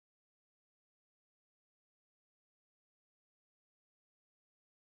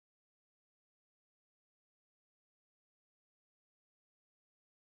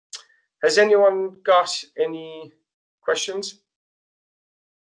Has anyone got any questions?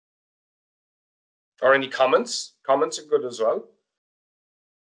 Or any comments? Comments are good as well.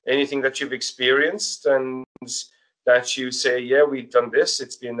 Anything that you've experienced and that you say, yeah, we've done this.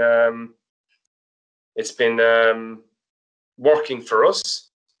 It's been working for us.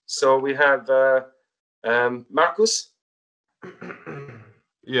 So we have Marcus.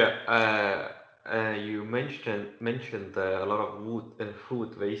 Yeah, you mentioned a lot of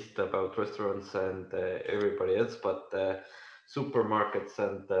food waste about restaurants and everybody else, but supermarkets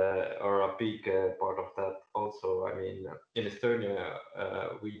and are a big part of that also. I mean, in Estonia,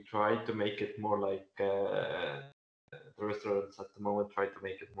 we try to make it more like the restaurants at the moment try to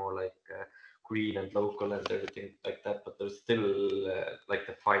make it more like green and local and everything like that, but there's still like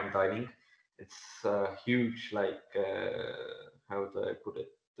the fine dining. It's huge, like how do I put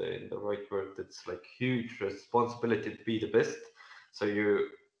it in the right word? It's like huge responsibility to be the best. So you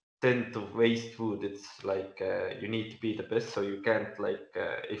tend to waste food. It's like you need to be the best, so you can't like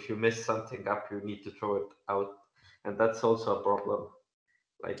if you mess something up, you need to throw it out, and that's also a problem.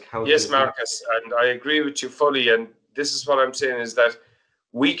 Like how Yes, Marcus, and I agree with you fully. And this is what I'm saying is that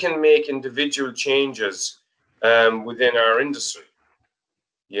we can make individual changes within our industry.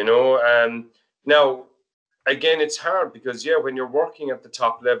 You know, now again, it's hard because yeah, when you're working at the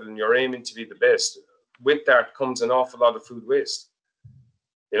top level and you're aiming to be the best, with that comes an awful lot of food waste.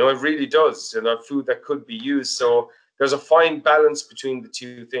 You know, it really does. You know, food that could be used. So there's a fine balance between the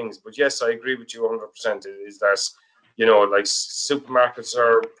two things. But yes, I agree with you 100%. Is that, you know, like supermarkets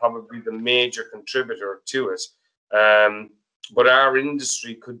are probably the major contributor to it. But our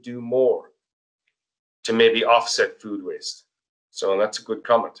industry could do more to maybe offset food waste. So that's a good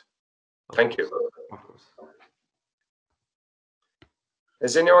comment. Thank you.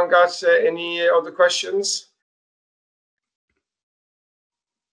 Has anyone got any other questions?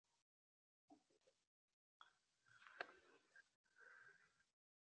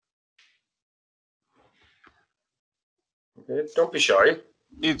 Okay, don't be shy.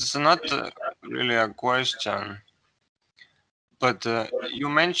 It's not really a question, but you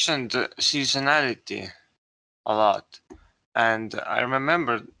mentioned seasonality a lot, and I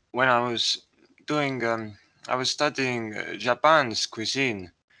remember when I was doing, I was studying Japan's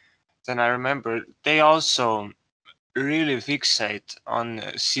cuisine. Then I remember they also really fixate on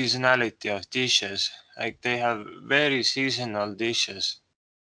seasonality of dishes. Like they have very seasonal dishes.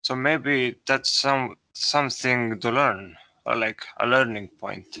 So maybe that's something to learn, or like a learning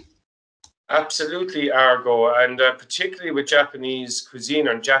point. Absolutely, Argo, and particularly with Japanese cuisine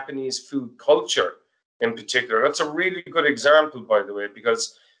and Japanese food culture in particular. That's a really good example, by the way,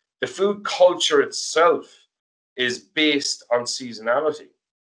 because the food culture itself is based on seasonality.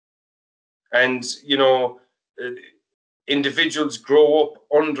 And, you know, individuals grow up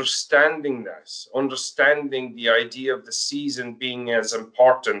understanding that, understanding the idea of the season being as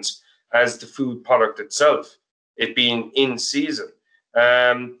important as the food product itself, it being in season.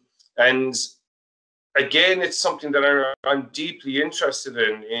 And again, it's something that I'm deeply interested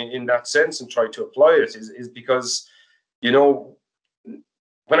in that sense and try to apply it is because, you know,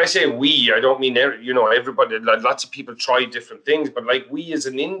 when I say we, I don't mean, you know, everybody, lots of people try different things, but like we as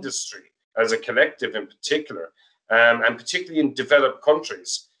an industry, as a collective in particular, and particularly in developed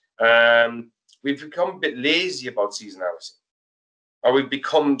countries, we've become a bit lazy about seasonality, or we've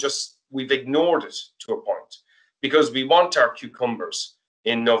ignored it to a point because we want our cucumbers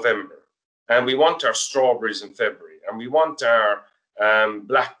in November, and we want our strawberries in February, and we want our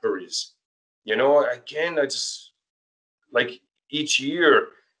blackberries. You know, again, I just, like each year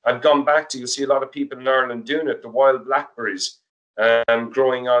I've gone back to, you see a lot of people in Ireland doing it, the wild blackberries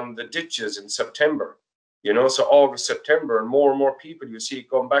growing on the ditches in September. You know, so August, September, and more people you see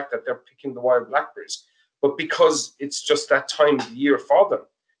going back that they're picking the wild blackberries. But because it's just that time of the year for them.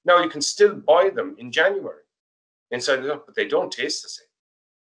 Now you can still buy them in January inside it, but they don't taste the same.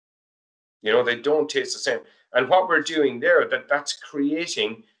 You know, they don't taste the same. And what we're doing there, that's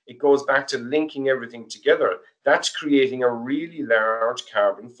creating, it goes back to linking everything together. That's creating a really large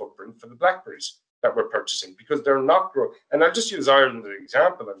carbon footprint for the blackberries that we're purchasing because they're not growing. And I'll just use Ireland as an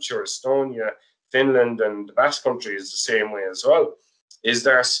example. I'm sure Estonia, Finland, and the Basque Country is the same way as well. Is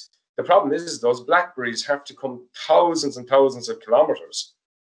that the problem is those blackberries have to come thousands and thousands of kilometers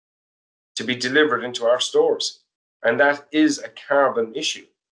to be delivered into our stores. And that is a carbon issue.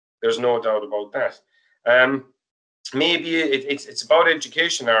 There's no doubt about that. Maybe it's about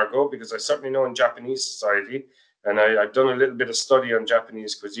education, Argo, because I certainly know in Japanese society, and I've done a little bit of study on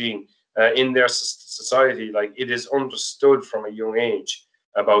Japanese cuisine, in their society, like it is understood from a young age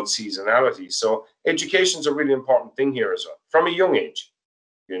about seasonality. So education is a really important thing here as well, from a young age.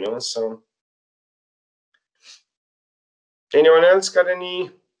 you know. So anyone else got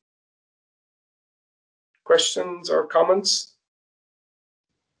any questions or comments?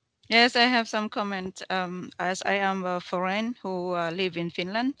 Yes, I have some comments. As I am a foreign who live in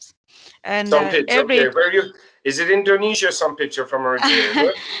Finland, and Some pitch, every okay. Where are you? Is it Indonesia? Some picture from originally, is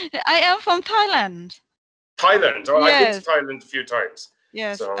it? I am from Thailand. Thailand. Oh, I've been to Yes, Thailand a few times.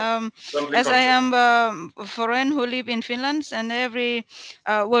 yes. So lovely As I country. am a foreign who live in Finland, and every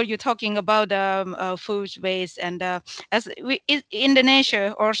well, you're talking about food waste, and as we in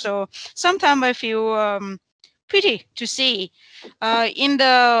Indonesia also, sometimes I feel pity to see in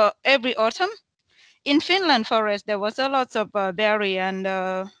the every autumn. In Finland forest, there was a lot of berry and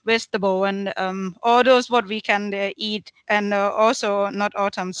vegetable and all those what we can eat, and also not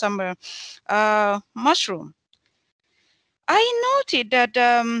autumn, summer, mushroom. I noted that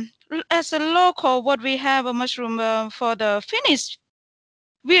as a local, what we have a mushroom for the Finnish,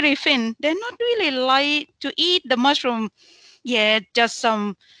 really Finn, they're not really like to eat the mushroom. Yeah, just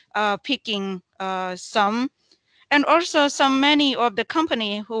some picking some, and also many of the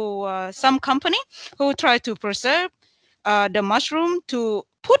company who some company who try to preserve the mushroom to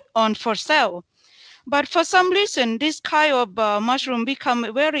put on for sale. But for some reason, this kind of mushroom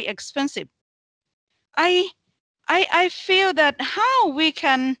become very expensive. I feel that how we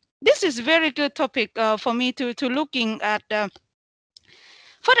can. This is very good topic for me to looking at.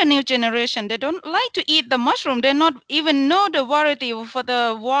 For the new generation, they don't like to eat the mushroom. They not even know the variety for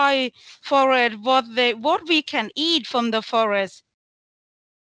the why forest, what we can eat from the forest.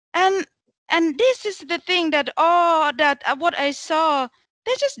 And this is the thing that what I saw,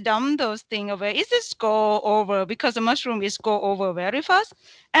 they just dump those things away. It just go over because the mushroom is go over very fast,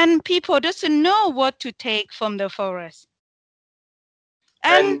 and people doesn't know what to take from the forest.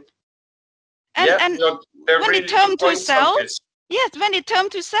 And yeah, and no, they're when it really good come to points on sell, this. yes, when it come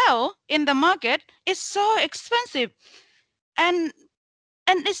to sell in the market, it's so expensive, and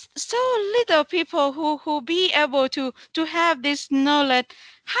it's so little people who be able to have this knowledge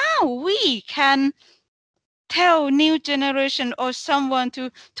how we can tell new generation or someone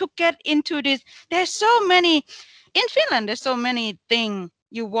to get into this. There's so many in Finland. There's so many things.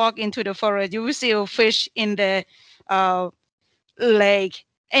 You walk into the forest, you will see a fish in the lake,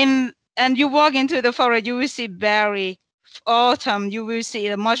 and you walk into the forest, you will see berry. Autumn, you will see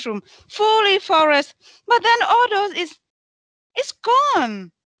the mushroom, fully forest. But then all those is it's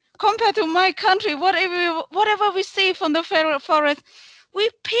gone compared to my country. Whatever we see from the forest, we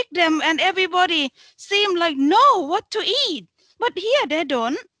pick them, and everybody seem like know what to eat. But here they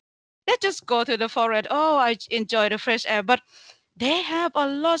don't. They just go to the forest. Oh, I enjoy the fresh air. But they have a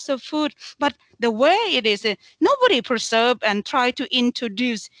lot of food. But the way it is, nobody preserve and try to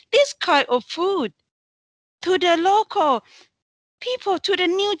introduce this kind of food to the local people, to the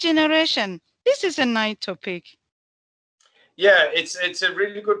new generation. This is a nice topic. Yeah, it's a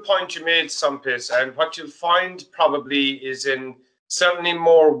really good point you made, Sumpit. And what you'll find probably is in certainly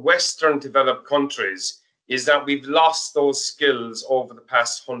more Western developed countries is that we've lost those skills over the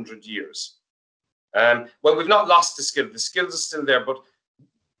past 100 years. Well, we've not lost the skill. The skills are still there, but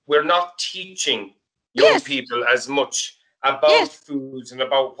we're not teaching young Yes. people as much about Yes. foods and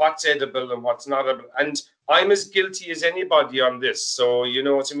about what's edible and what's not edible. And I'm as guilty as anybody on this. So you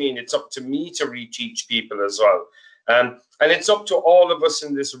know what I mean? It's up to me to reteach people as well. And it's up to all of us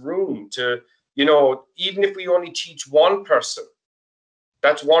in this room to, you know, even if we only teach one person,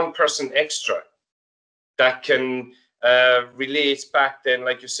 that's one person extra that can relate back then.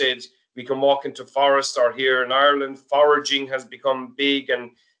 Like you said, we can walk into forest, or here in Ireland, foraging has become big,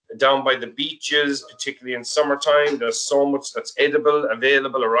 and down by the beaches, particularly in summertime, there's so much that's edible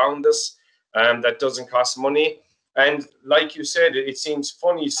available around us, and that doesn't cost money. And like you said, it seems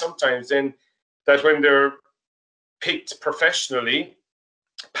funny sometimes then that when they're picked professionally,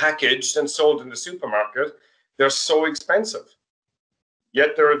 packaged and sold in the supermarket, they're so expensive.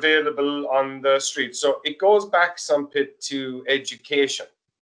 Yet they're available on the street. So it goes back some bit to education.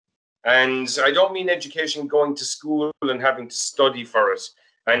 And I don't mean education going to school and having to study for it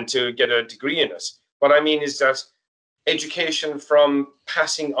and to get a degree in it. What I mean is that education from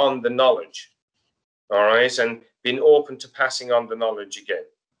passing on the knowledge, all right, and being open to passing on the knowledge again,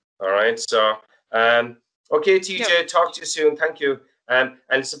 all right. So, okay, TJ, Yep. talk to you soon. Thank you. And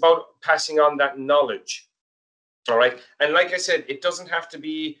it's about passing on that knowledge, all right. And like I said, it doesn't have to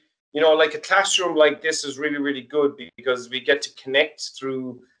be, you know, like a classroom like this is really, really good because we get to connect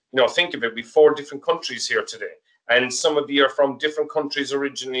through, you know, think of it, we've 4 different countries here today. And some of you are from different countries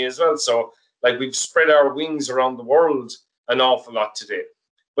originally as well. So like we've spread our wings around the world an awful lot today.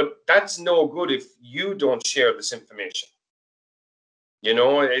 But that's no good if you don't share this information. You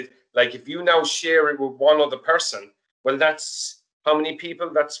know, like if you now share it with one other person, well, that's how many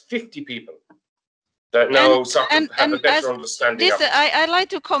people? That's 50 people that now sort of have a better understanding this, of it. I like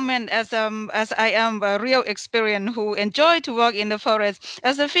to comment as I am a real experienced who enjoy to work in the forest.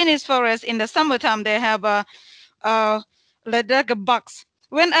 As a Finnish forest in the summertime, they have like a bugs.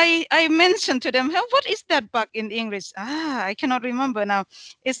 When I mentioned to them, hey, what is that bug in English? I cannot remember now.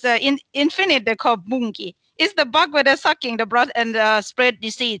 It's in Finnish they call bunki. It's the bug where they're sucking the blood and spread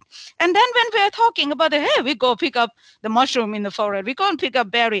disease. And then when we're talking about it, hey, we go pick up the mushroom in the forest. We go and pick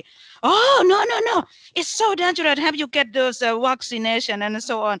up berry. Oh, no. It's so dangerous. Have you get those vaccination and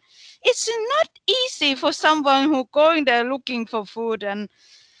so on? It's not easy for someone who going there looking for food, and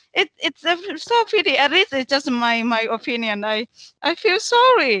it's so pity. At least it's just my opinion. I feel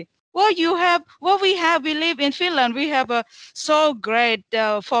sorry. What we have, we live in Finland. We have a so great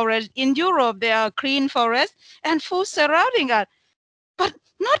forest. In Europe, there are clean forests and food surrounding us. But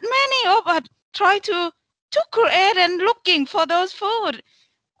not many of us try to create and looking for those food.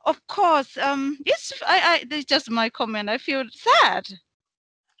 Of course, it's just my comment. I feel sad.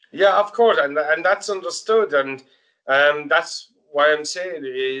 Yeah, of course, and that's understood, and that's why I'm saying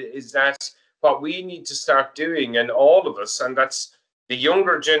is that what we need to start doing, and all of us, and that's the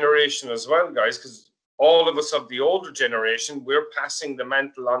younger generation as well, guys, because all of us of the older generation, we're passing the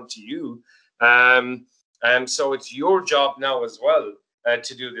mantle on to you, and so it's your job now as well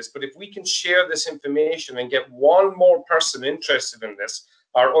to do this. But if we can share this information and get one more person interested in this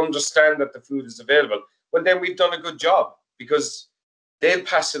or understand that the food is available, well, then we've done a good job, because they'll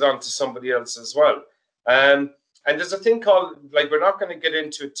pass it on to somebody else as well. And there's a thing called, like, we're not going to get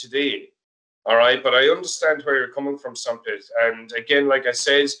into it today, all right? But I understand where you're coming from, Sampit. And again, like I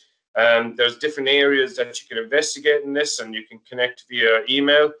said, there's different areas that you can investigate in this, and you can connect via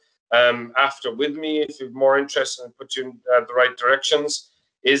email after with me if you're more interested and put you in the right directions.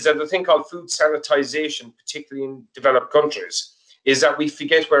 Is that the thing called food sanitization, particularly in developed countries, is that we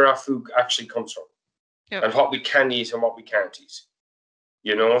forget where our food actually comes from. Yep. And what we can eat and what we can't eat.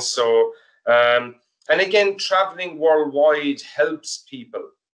 You know, so and again, traveling worldwide helps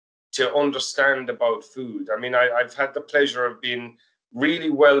people to understand about food. I mean, I've had the pleasure of being really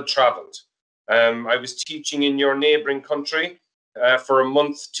well traveled. I was teaching in your neighboring country for a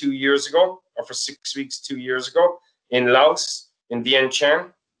month 2 years ago, or for 6 weeks 2 years ago, in Laos, in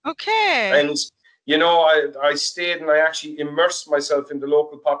Vientiane. Okay. And you know, I stayed and I actually immersed myself in the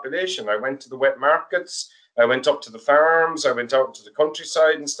local population. I went to the wet markets. I went up to the farms, I went out to the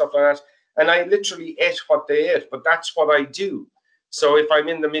countryside and stuff like that, and I literally ate what they ate, but that's what I do. So if I'm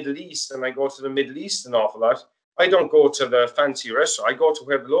in the Middle East and I go to the Middle East an awful lot, I don't go to the fancy restaurant, I go to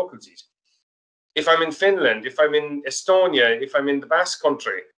where the locals eat. If I'm in Finland, if I'm in Estonia, if I'm in the Basque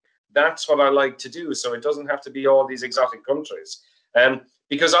country, that's what I like to do. So it doesn't have to be all these exotic countries.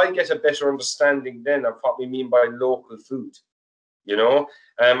 Because I get a better understanding then of what we mean by local food. You know,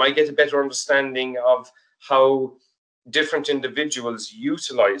 I get a better understanding of how different individuals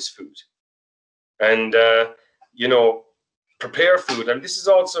utilize food and, you know, prepare food. And this is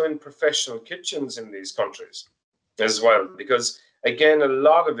also in professional kitchens in these countries as well, because again, a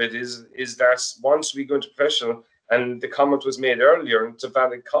lot of it is that once we go into professional, and the comment was made earlier, and it's a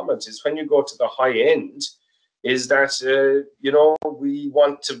valid comment, is when you go to the high end, is that, you know, we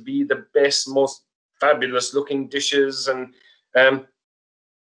want to be the best, most fabulous looking dishes, and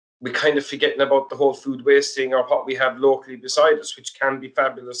we kind of forgetting about the whole food wasting or what we have locally beside us, which can be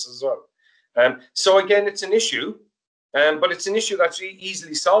fabulous as well. So again, it's an issue, but it's an issue that's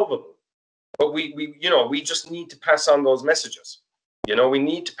easily solvable. But we just need to pass on those messages. You know, we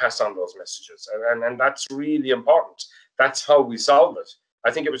need to pass on those messages, and that's really important. That's how we solve it.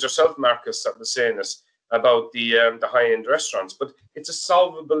 I think it was yourself, Marcus, that was saying this about the high-end restaurants, but it's a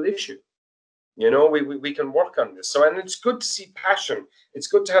solvable issue. You know, we can work on this. So, and it's good to see passion. It's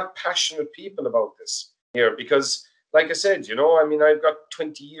good to have passionate people about this here, because, like I said, you know, I mean, I've got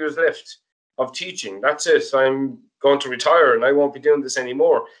 20 years left of teaching. That's it. I'm going to retire and I won't be doing this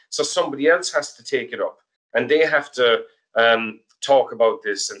anymore. So somebody else has to take it up, and they have to talk about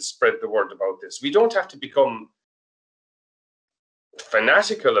this and spread the word about this. We don't have to become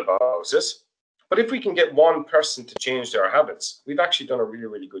fanatical about it, but if we can get one person to change their habits, we've actually done a really,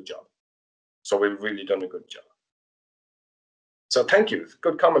 really good job. So we've really done a good job. So thank you.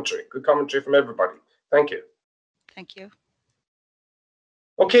 Good commentary from everybody. Thank you. Thank you.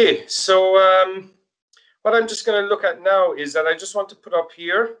 Okay, so what I'm just going to look at now is that I just want to put up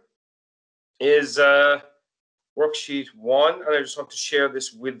here is worksheet 1, and I just want to share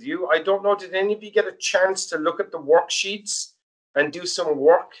this with you. I don't know, did anybody get a chance to look at the worksheets and do some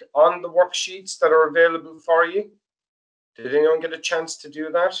work on the worksheets that are available for you? Did anyone get a chance to do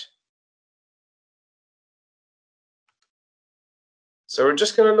that? So we're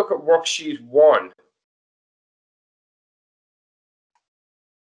just going to look at worksheet 1.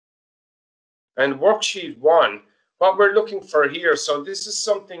 And worksheet 1, what we're looking for here, so this is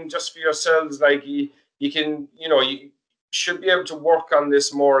something just for yourselves, like you can, you should be able to work on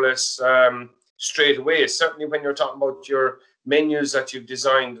this more or less straight away, certainly when you're talking about your menus that you've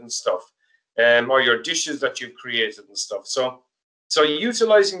designed and stuff, or your dishes that you've created and stuff. So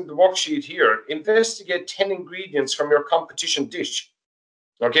utilizing the worksheet here, investigate 10 ingredients from your competition dish.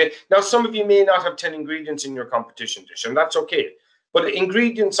 Okay, now some of you may not have 10 ingredients in your competition dish, and that's okay. But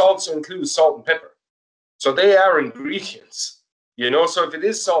ingredients also include salt and pepper. So they are ingredients, So if it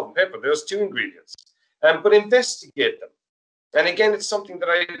is salt and pepper, there's 2 ingredients. But investigate them. And again, it's something that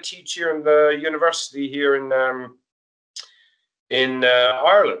I teach here in the university here in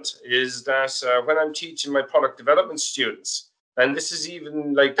Ireland, is that when I'm teaching my product development students, and this is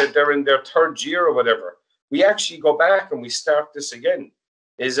even like that they're in their 3rd year or whatever, we actually go back and we start this again,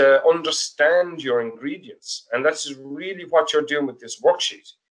 is understand your ingredients. And that's really what you're doing with this worksheet.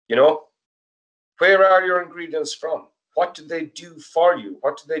 Where are your ingredients from? What do they do for you?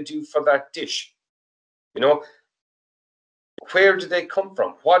 What do they do for that dish? Where do they come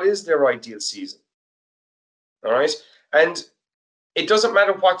from? What is their ideal season? All right. And it doesn't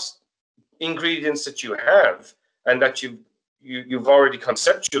matter what ingredients that you have and that you've already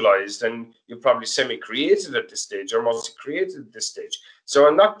conceptualized and you've probably semi-created at this stage or mostly created at this stage. So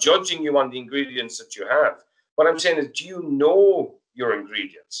I'm not judging you on the ingredients that you have. What I'm saying is, do you know your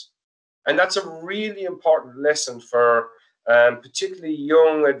ingredients? And that's a really important lesson for particularly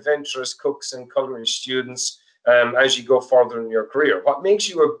young, adventurous cooks and culinary students as you go further in your career. What makes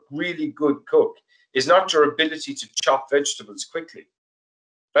you a really good cook is not your ability to chop vegetables quickly.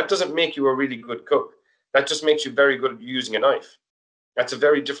 That doesn't make you a really good cook. That just makes you very good at using a knife. That's a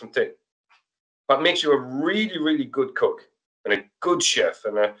very different thing. What makes you a really, really good cook and a good chef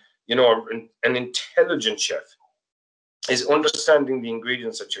and an intelligent chef is understanding the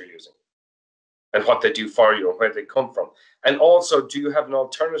ingredients that you're using and what they do for you and where they come from. And also, do you have an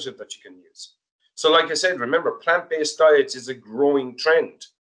alternative that you can use? So like I said, remember, plant-based diets is a growing trend.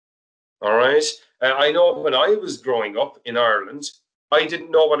 All right. I know when I was growing up in Ireland, I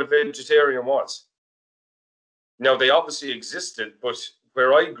didn't know what a vegetarian was. Now, they obviously existed, but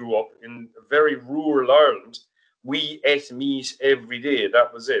where I grew up in very rural Ireland, we ate meat every day.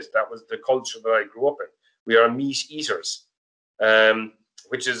 That was it. That was the culture that I grew up in. We are meat eaters,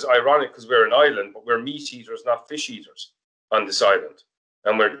 which is ironic because we're an island, but we're meat eaters, not fish eaters on this island.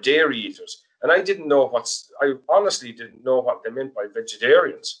 And we're dairy eaters. And I honestly didn't know what they meant by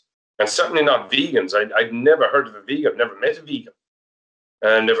vegetarians. And certainly not vegans. I'd never heard of a vegan, never met a vegan.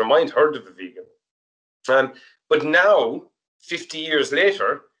 And never mind heard of a vegan. But now, 50 years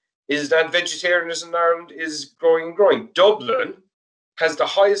later, is that vegetarianism in Ireland is growing and growing. Dublin has the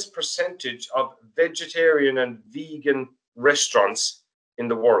highest percentage of vegetarian and vegan restaurants in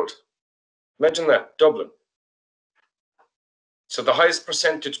the world. Imagine that, Dublin. So the highest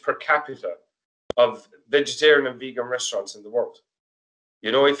percentage per capita of vegetarian and vegan restaurants in the world.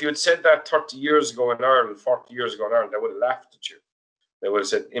 If you had said that 30 years ago in Ireland, 40 years ago in Ireland, they would have laughed at you. They would have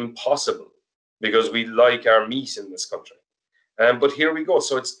said, impossible, because we like our meat in this country. But here we go.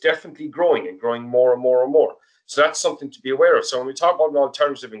 So it's definitely growing and growing more and more and more. So that's something to be aware of. So when we talk about an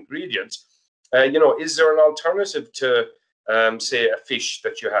alternative ingredient, is there an alternative to, say, a fish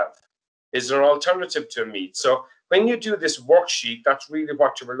that you have? Is there an alternative to meat? So when you do this worksheet, that's really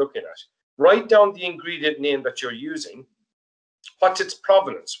what you were looking at. Write down the ingredient name that you're using. What's its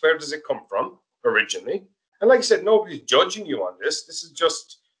provenance? Where does it come from originally? And like I said, nobody's judging you on this. This is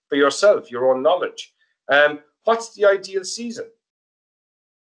just for yourself, your own knowledge. What's the ideal season?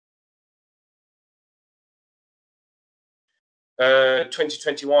 Uh,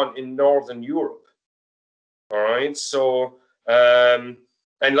 2021 in Northern Europe. All right. So, and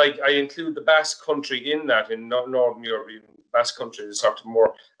like I include the Basque Country in that, in Northern Europe. Basque Country is sort of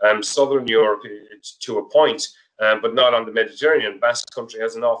more Southern Europe to a point, but not on the Mediterranean. Basque Country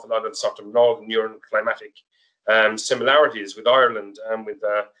has an awful lot of sort of Northern Europe climatic similarities with Ireland and with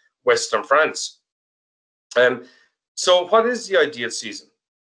Western France. So what is the ideal season?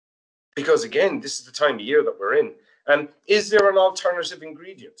 Because again, this is the time of year that we're in. Is there an alternative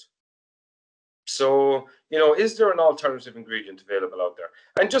ingredient? So, is there an alternative ingredient available out there?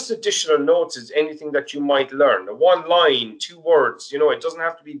 And just additional notes is anything that you might learn. One line, 2 words, it doesn't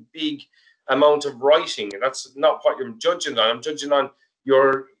have to be big amount of writing. And that's not what you're judging on. I'm judging on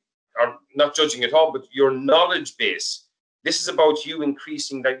or not judging at all, but your knowledge base. This is about you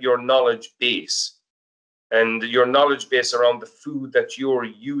increasing your knowledge base. and your knowledge base around the food that you're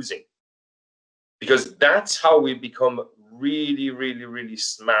using, because that's how we become really, really, really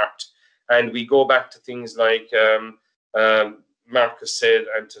smart. And we go back to things like Marcus said,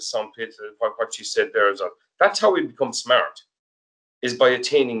 and to some people, what she said there as well. That's how we become smart, is by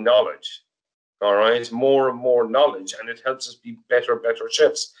attaining knowledge. All right, more and more knowledge, and it helps us be better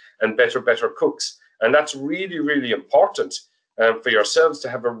chefs and better cooks. And that's really, really important for yourselves to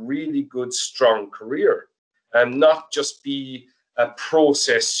have a really good, strong career, and not just be a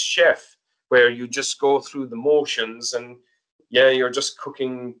process chef where you just go through the motions and yeah, you're just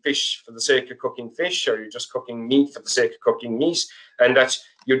cooking fish for the sake of cooking fish, or you're just cooking meat for the sake of cooking meat, and that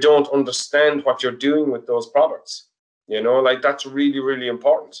you don't understand what you're doing with those products. You know, like that's really, really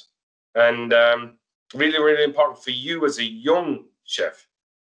important, and really, really important for you as a young chef.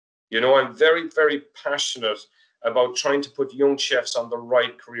 You know, I'm very, very passionate about trying to put young chefs on the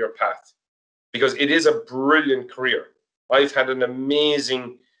right career path, because it is a brilliant career. I've had an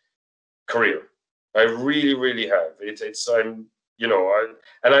amazing career. I really, really have. I'm, you know,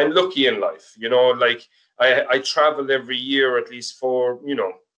 and I'm lucky in life. You know, like I travel every year at least for, you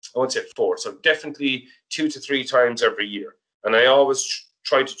know, I won't say 4, so definitely 2 to 3 times every year, and I always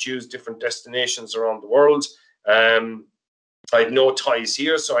try to choose different destinations around the world. I have no ties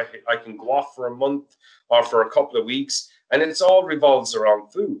here, so I can go off for a month or for a couple of weeks, and it's all revolves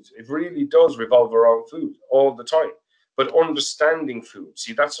around food. It really does revolve around food all the time. But understanding food,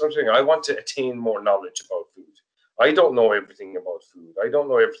 see, that's the thing. I want to attain more knowledge about food. I don't know everything about food. I don't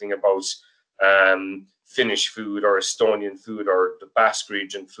know everything about Finnish food or Estonian food or the Basque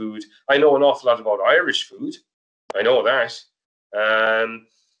region food. I know an awful lot about Irish food. I know that.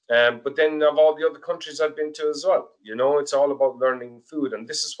 But then of all the other countries I've been to as well, you know, it's all about learning food. And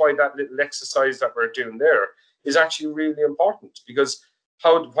this is why that little exercise that we're doing there is actually really important, because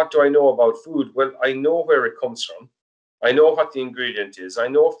what do I know about food? Well, I know where it comes from. I know what the ingredient is. I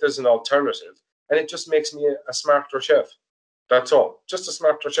know if there's an alternative, and it just makes me a smarter chef. That's all. Just a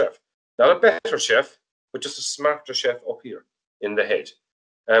smarter chef. Not a better chef, but just a smarter chef up here in the head,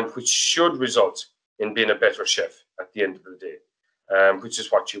 which should result in being a better chef at the end of the day, which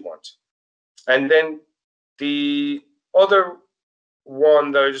is what you want. And then the other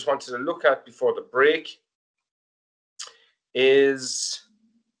one that I just wanted to look at before the break is,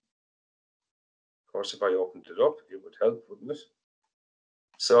 of course, if I opened it up, it would help, wouldn't it?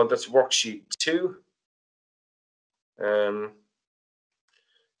 So that's worksheet 2. Can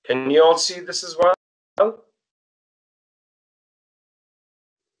you all see this as well?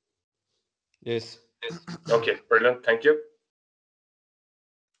 Yes. Okay, brilliant. Thank you.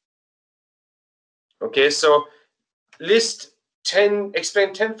 Okay, so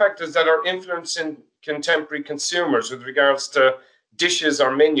explain 10 factors that are influencing contemporary consumers with regards to dishes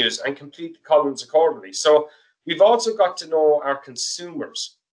or menus, and complete the columns accordingly. So we've also got to know our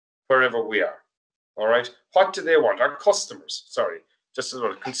consumers wherever we are. All right, what do they want? Our customers, sorry, just a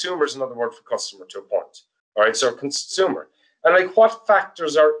little. Consumer is another word for customer to a point. All right, so consumer, and like what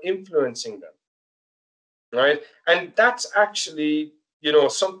factors are influencing them, right? And that's actually, you know,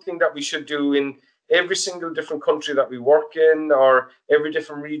 something that we should do in every single different country that we work in, or every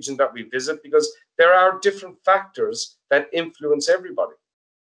different region that we visit, because there are different factors that influence everybody.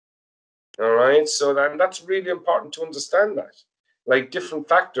 All right, so that's really important to understand that. Like different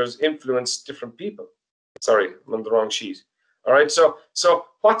factors influence different people. Sorry, I'm on the wrong sheet. All right, so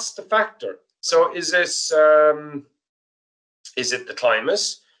what's the factor? So is this is it the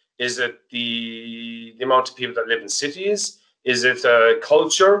climate? Is it the amount of people that live in cities? Is it a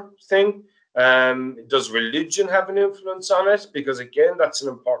culture thing? Does religion have an influence on it? Because again, that's an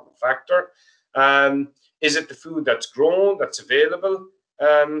important factor. Is it the food that's grown, that's available?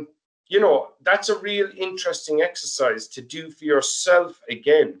 You know, that's a real interesting exercise to do for yourself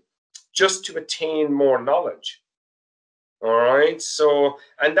again, just to attain more knowledge. All right. So,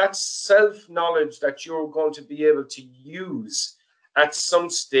 and that's self-knowledge that you're going to be able to use at some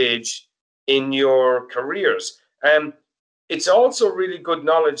stage in your careers. It's also really good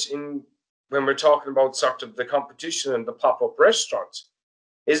knowledge when we're talking about sort of the competition and the pop-up restaurants,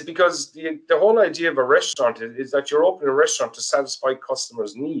 is because the whole idea of a restaurant is that you're opening a restaurant to satisfy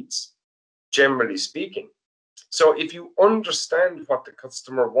customers' needs, generally speaking. So if you understand what the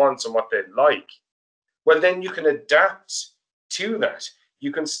customer wants and what they like, well, then you can adapt to that.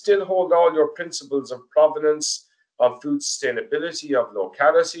 You can still hold all your principles of provenance, of food sustainability, of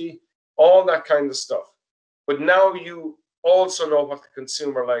locality, all that kind of stuff. But now you also know what the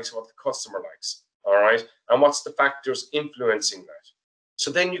consumer likes, what the customer likes, all right? And what's the factors influencing that.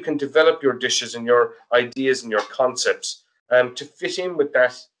 So then you can develop your dishes and your ideas and your concepts to fit in with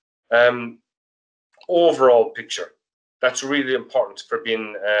that overall picture. That's really important for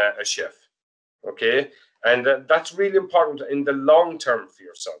being a chef, okay? And that's really important in the long term for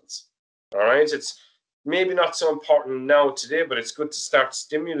yourselves, all right? It's maybe not so important now today, but it's good to start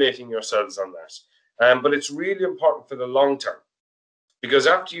stimulating yourselves on that. But it's really important for the long term, because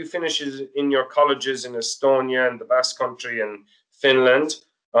after you finish in your colleges in Estonia and the Basque Country and Finland,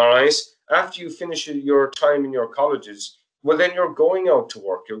 all right, after you finish your time in your colleges, well, then you're going out to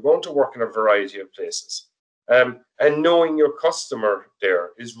work. You're going to work in a variety of places. And knowing your customer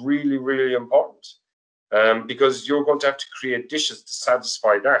there is really, really important, because you're going to have to create dishes to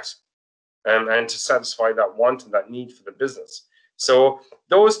satisfy that, and to satisfy that want and that need for the business. So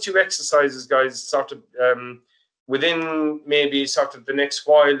those two exercises, guys, sort of within maybe sort of the next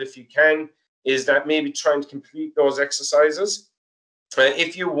while, if you can, is that maybe trying to complete those exercises.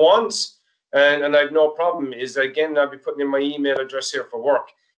 If you want, and I've no problem, is that, again, I'll be putting in my email address here for work,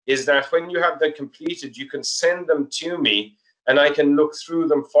 is that when you have them completed, you can send them to me and I can look through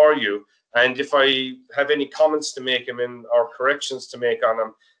them for you. And if I have any comments to make them in or corrections to make on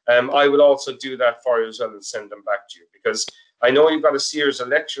them, I will also do that for you as well and send them back to you, because I know you've got a series of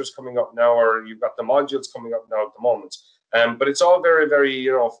lectures coming up now, or you've got the modules coming up now at the moment. But it's all very, very,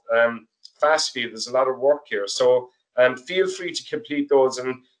 fast for you. There's a lot of work here. So feel free to complete those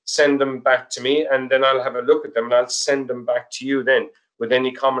and send them back to me, and then I'll have a look at them and I'll send them back to you then with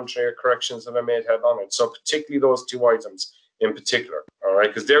any commentary or corrections that I may have on it. So particularly those two items in particular, all right,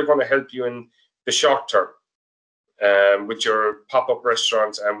 because they're going to help you in the short term with your pop-up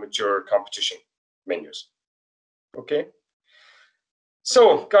restaurants and with your competition menus. Okay.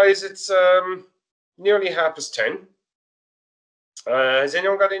 So, guys, it's nearly 10:30. Has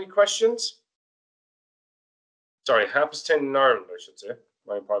anyone got any questions? Sorry, 10:30 in Ireland, I should say.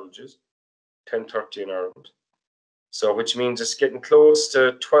 My apologies. 10:30 in Ireland. So, which means it's getting close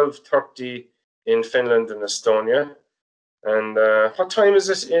to 12:30 in Finland and Estonia. And what time is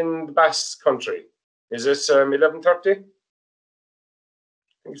it in the Basque Country? Is it 11:30? I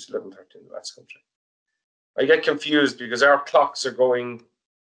think it's 11:30 in the Basque Country. I get confused because our clocks are going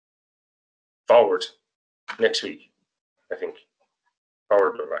forward next week, I think.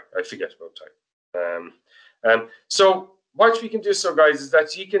 Forward or back, I forget about time. So what we can do, so guys, is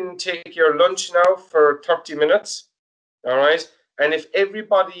that you can take your lunch now for 30 minutes, all right? And if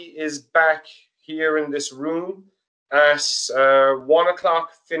everybody is back here in this room at 1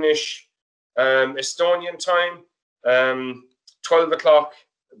 o'clock finish Estonian time, 12 o'clock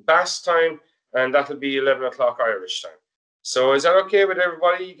Basque time, and that'll be 11 o'clock Irish time. So is that okay with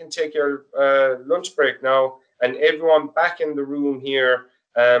everybody? You can take your lunch break now, and everyone back in the room here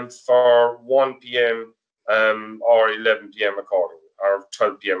for 1 p.m. Or 11 p.m. accordingly, or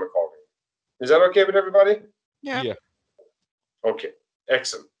 12 p.m. accordingly. Is that okay with everybody? Yeah. Okay,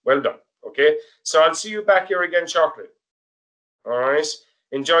 excellent. Well done. Okay, so I'll see you back here again shortly. All right,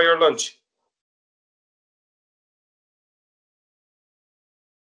 enjoy your lunch.